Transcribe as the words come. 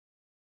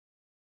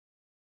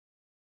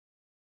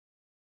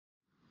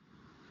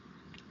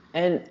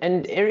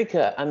And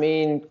Erica, I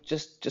mean,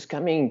 just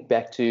coming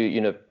back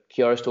to,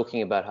 Kiara's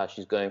talking about how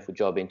she's going for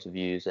job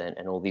interviews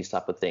and all these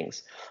type of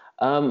things.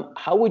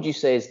 How would you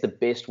say is the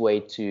best way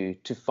to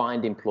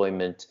find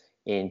employment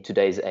in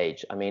today's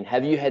age? I mean,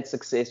 have you had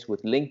success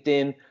with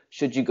LinkedIn?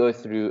 Should you go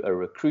through a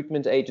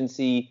recruitment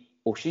agency,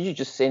 or should you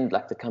just send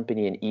like the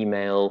company an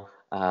email,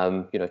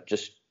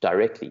 just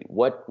directly?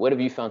 What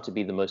have you found to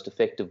be the most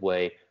effective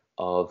way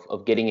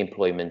of getting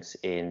employment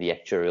in the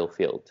actuarial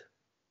field?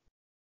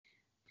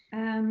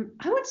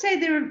 I would say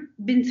there have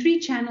been three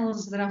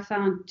channels that I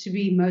found to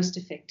be most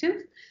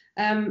effective.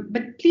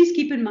 But please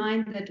keep in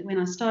mind that when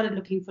I started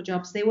looking for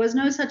jobs, there was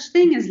no such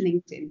thing as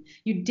LinkedIn.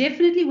 You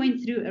definitely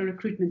went through a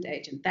recruitment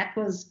agent. That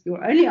was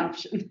your only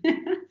option.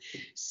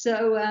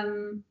 So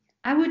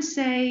I would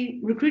say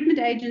recruitment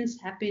agents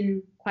have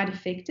been quite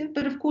effective,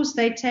 but of course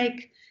they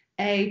take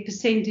a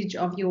percentage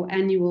of your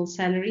annual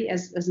salary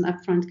as an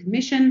upfront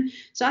commission.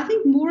 So I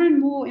think more and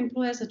more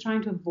employers are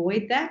trying to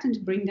avoid that and to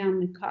bring down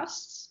the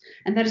costs.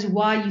 And that is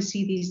why you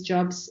see these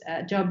job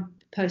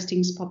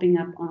postings popping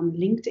up on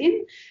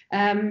LinkedIn.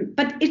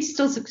 But it's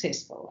still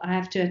successful. I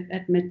have to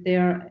admit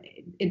there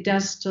are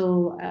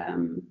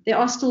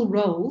still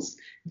roles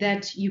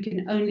that you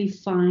can only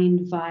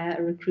find via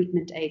a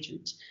recruitment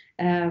agent.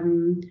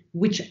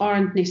 Which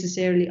aren't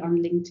necessarily on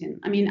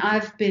LinkedIn. I mean,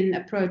 I've been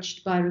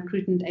approached by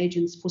recruitment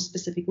agents for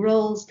specific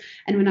roles,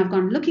 and when I've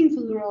gone looking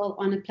for the role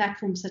on a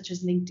platform such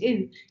as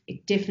LinkedIn,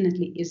 it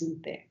definitely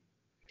isn't there.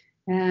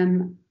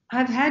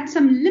 I've had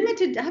some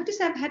limited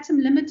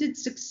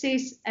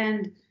success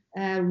and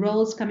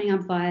roles coming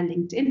up via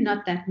LinkedIn,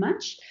 not that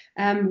much.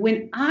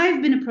 When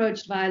I've been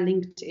approached via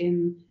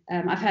LinkedIn,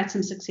 I've had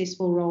some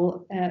successful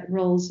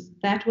roles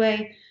that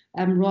way.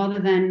 Rather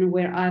than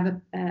where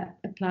I've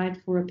applied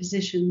for a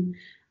position.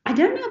 I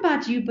don't know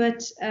about you,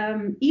 but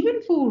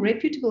even for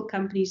reputable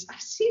companies, I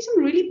see some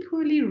really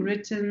poorly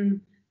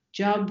written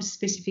job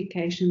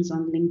specifications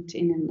on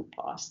LinkedIn in the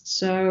past.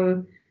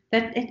 So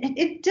that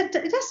it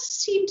does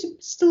seem to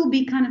still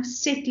be kind of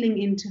settling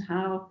into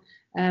how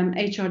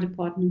HR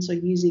departments are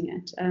using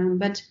it.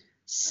 But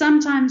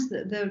sometimes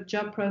the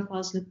job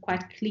profiles look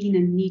quite clean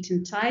and neat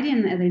and tidy,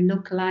 and they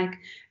look like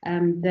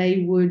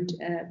they would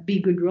be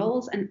good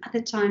roles. And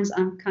other times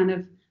I'm kind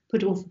of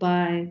put off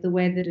by the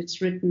way that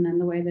it's written and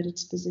the way that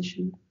it's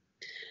positioned.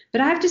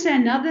 But I have to say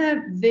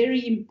another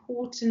very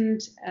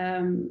important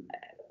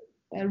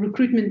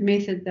recruitment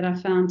method that I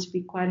found to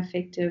be quite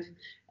effective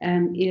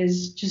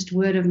is just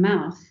word of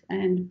mouth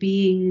and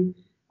being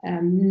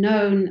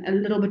known a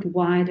little bit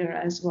wider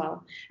as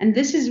well. And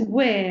this is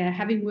where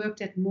having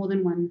worked at more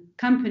than one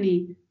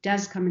company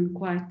does come in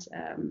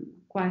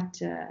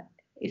quite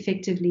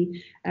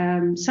effectively.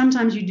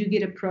 Sometimes you do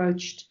get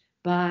approached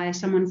by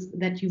someone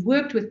that you've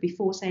worked with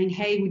before saying,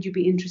 hey, would you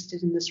be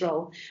interested in this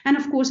role? And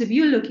of course, if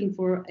you're looking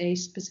for a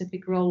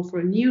specific role, for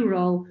a new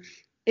role,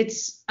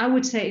 I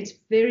would say it's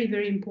very,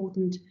 very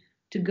important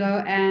to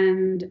go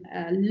and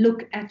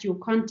look at your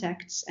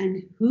contacts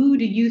and who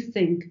do you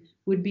think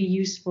would be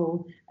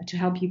useful to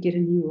help you get a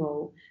new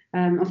role.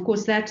 Of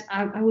course, that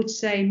I would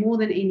say more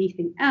than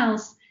anything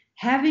else,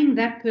 having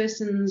that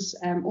person's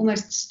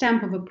almost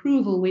stamp of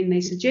approval when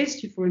they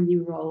suggest you for a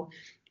new role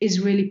is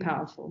really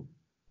powerful.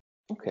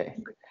 Okay.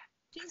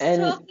 Just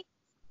talking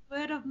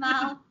word of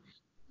mouth.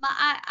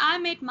 I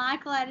met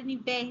Michael at an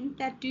event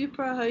that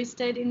Dupro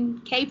hosted in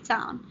Cape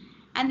Town.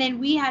 And then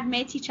we had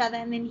met each other,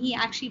 and then he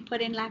actually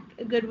put in like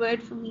a good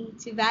word for me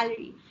to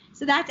Valerie.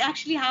 So that's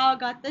actually how I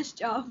got this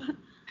job.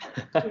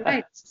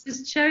 Right,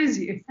 just chose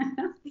you.